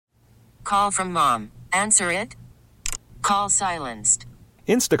Call from mom. Answer it. Call silenced.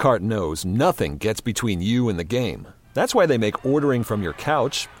 Instacart knows nothing gets between you and the game. That's why they make ordering from your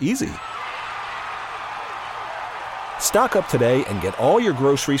couch easy. Stock up today and get all your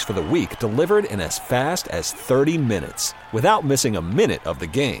groceries for the week delivered in as fast as 30 minutes without missing a minute of the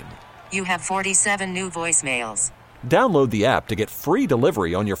game. You have 47 new voicemails. Download the app to get free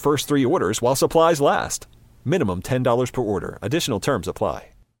delivery on your first 3 orders while supplies last. Minimum $10 per order. Additional terms apply.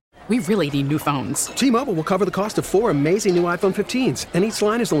 We really need new phones. T-Mobile will cover the cost of 4 amazing new iPhone 15s, and each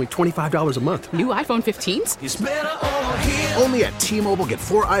line is only $25 a month. New iPhone 15s? It's better over here. Only at T-Mobile, get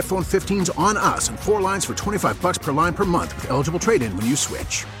 4 iPhone 15s on us and 4 lines for $25 per line per month with eligible trade-in when you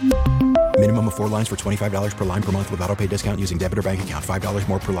switch. Minimum of 4 lines for $25 per line per month with autopay discount using debit or bank account. $5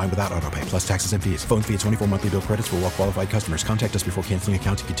 more per line without autopay, plus taxes and fees. Phone fee at 24 monthly bill credits for well-qualified customers. Contact us before canceling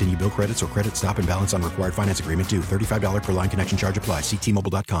account to continue bill credits or credit stop and balance on required finance agreement due. $35 per line connection charge applies. See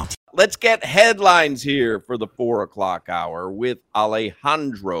T-Mobile.com. Let's get headlines here for the 4 o'clock hour with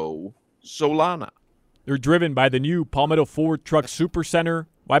Alejandro Solana. They're driven by the new Palmetto Ford Truck Supercenter.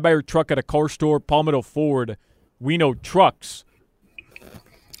 Why buy your truck at a car store? Palmetto Ford. We know trucks.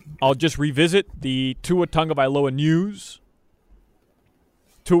 I'll just revisit the Tua Tagovailoa news.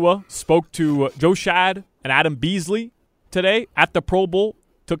 Tua spoke to Joe Schad and Adam Beasley today at the Pro Bowl.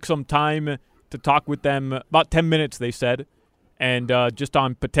 Took some time to talk with them, about 10 minutes, they said. And just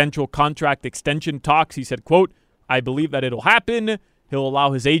on potential contract extension talks, he said, quote, I believe that it'll happen. He'll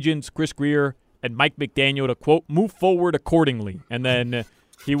allow his agents, Chris Greer and Mike McDaniel, to, quote, move forward accordingly. And then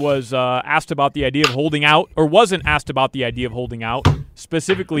he was asked about the idea of holding out, or wasn't asked about the idea of holding out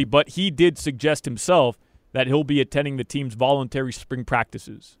specifically, but he did suggest himself that he'll be attending the team's voluntary spring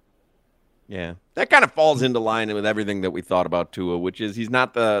practices. Yeah, that kind of falls into line with everything that we thought about Tua, which is he's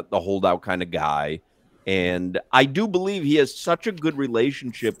not the holdout kind of guy. And I do believe he has such a good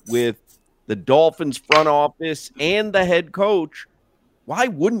relationship with the Dolphins front office and the head coach. Why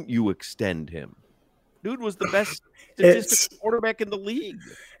wouldn't you extend him? Dude was the best statistical quarterback in the league.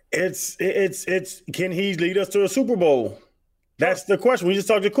 It's can he lead us to a Super Bowl? That's the question. We just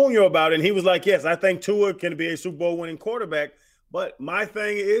talked to Cunha about it, and he was like, yes, I think Tua can be a Super Bowl winning quarterback. But my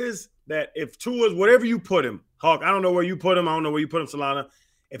thing is that if Tua's whatever you put him, Hawk, I don't know where you put him. I don't know where you put him, Solana.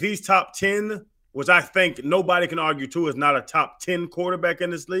 If he's top 10, which I think nobody can argue Tua is not a top 10 quarterback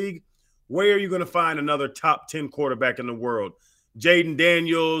in this league, where are you going to find another top 10 quarterback in the world? Jaden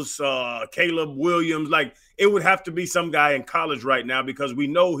Daniels, Caleb Williams, like it would have to be some guy in college right now because we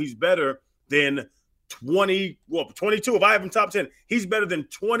know he's better than 22. If I have him top 10, he's better than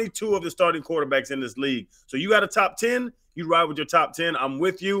 22 of the starting quarterbacks in this league. So you got a top 10, you ride with your top 10. I'm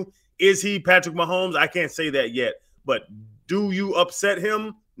with you. Is he Patrick Mahomes? I can't say that yet. But do you upset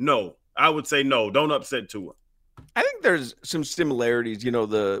him? No. I would say no. Don't upset Tua. I think there's some similarities. You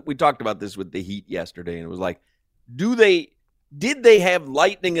know, we talked about this with the Heat yesterday, and it was like, did they have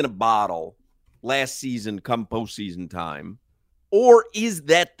lightning in a bottle last season come postseason time, or is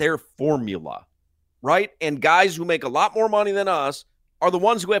that their formula, right? And guys who make a lot more money than us are the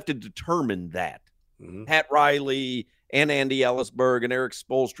ones who have to determine that. Mm-hmm. Pat Riley and Andy Ellisberg and Eric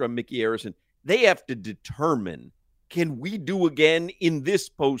Spoelstra, Mickey Harrison, they have to determine, can we do again in this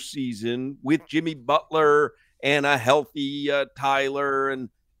postseason with Jimmy Butler and a healthy Tyler and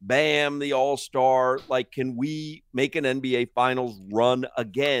Bam, the all-star? Like, can we make an NBA Finals run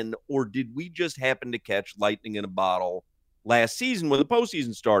again, or did we just happen to catch lightning in a bottle last season when the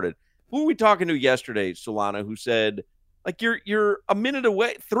postseason started? Who were we talking to yesterday, Solana, who said, like, you're a minute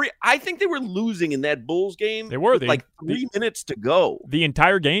away. I think they were losing in that Bulls game. They were. With like 3 minutes to go. The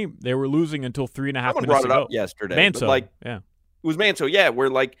entire game, they were losing until 3.5 minutes to go. Someone brought it up yesterday. Manso, yeah. It was Manso, yeah,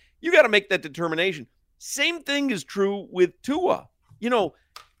 where, like, you got to make that determination. Same thing is true with Tua. You know,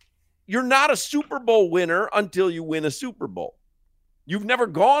 you're not a Super Bowl winner until you win a Super Bowl. You've never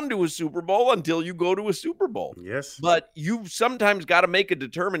gone to a Super Bowl until you go to a Super Bowl. Yes. But you've sometimes got to make a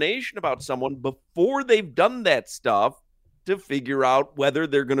determination about someone before they've done that stuff to figure out whether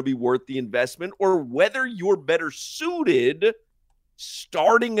they're going to be worth the investment or whether you're better suited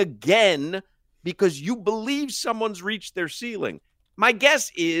starting again because you believe someone's reached their ceiling. My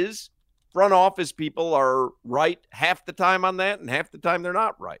guess is front office people are right half the time on that and half the time they're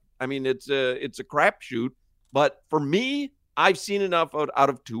not right. I mean, it's a crapshoot. But for me, I've seen enough out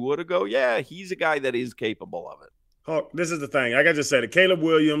of Tua to go, yeah, he's a guy that is capable of it. Oh, this is the thing. Like I just said, Caleb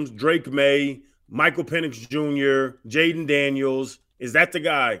Williams, Drake May, Michael Penix Jr., Jaden Daniels. Is that the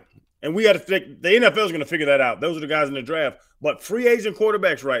guy? And we got to the NFL is going to figure that out. Those are the guys in the draft. But free agent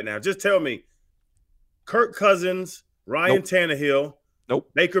quarterbacks right now, just tell me, Kirk Cousins, Ryan Tannehill, Nope.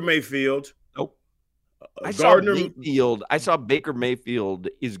 Baker Mayfield, Nope. I saw Baker Mayfield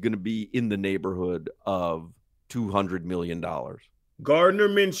is going to be in the neighborhood of $200 million. Gardner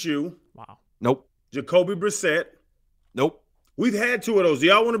Minshew. Wow. Nope. Jacoby Brissett. Nope. We've had two of those. Do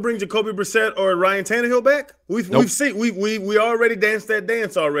y'all want to bring Jacoby Brissett or Ryan Tannehill back? We've seen we already danced that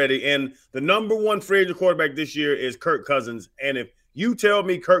dance already. And the number one free agent quarterback this year is Kirk Cousins. And if you tell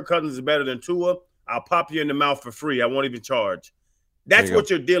me Kirk Cousins is better than Tua, I'll pop you in the mouth for free. I won't even charge. That's what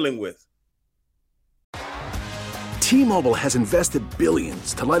you're dealing with. T-Mobile has invested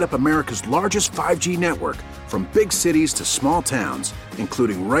billions to light up America's largest 5G network, from big cities to small towns,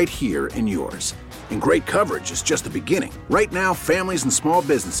 including right here in yours. And great coverage is just the beginning. Right now, families and small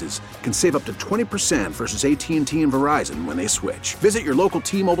businesses can save up to 20% versus AT&T and Verizon when they switch. Visit your local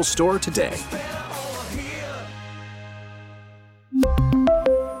T-Mobile store today.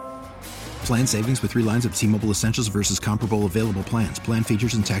 Plan savings with 3 lines of T-Mobile Essentials versus comparable available plans. Plan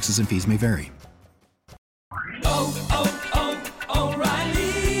features and taxes and fees may vary.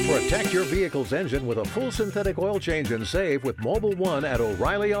 Protect your vehicle's engine with a full synthetic oil change and save with Mobile One at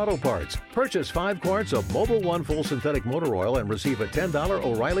O'Reilly Auto Parts. Purchase 5 quarts of Mobile One full synthetic motor oil and receive a $10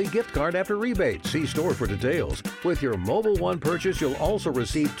 O'Reilly gift card after rebate. See store for details. With your Mobile One purchase, you'll also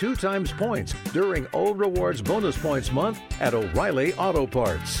receive 2 times points during O Rewards Bonus Points Month at O'Reilly Auto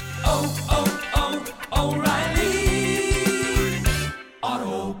Parts. O'Reilly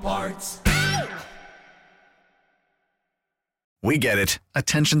Auto Parts. We get it.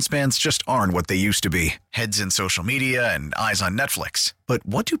 Attention spans just aren't what they used to be. Heads in social media and eyes on Netflix. But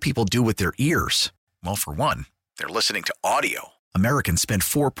what do people do with their ears? Well, for one, they're listening to audio. Americans spend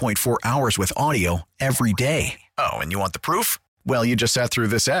 4.4 hours with audio every day. Oh, and you want the proof? Well, you just sat through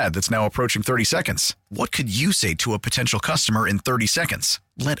this ad that's now approaching 30 seconds. What could you say to a potential customer in 30 seconds?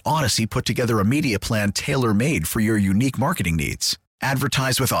 Let Odyssey put together a media plan tailor-made for your unique marketing needs.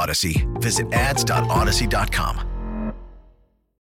 Advertise with Odyssey. Visit ads.odyssey.com.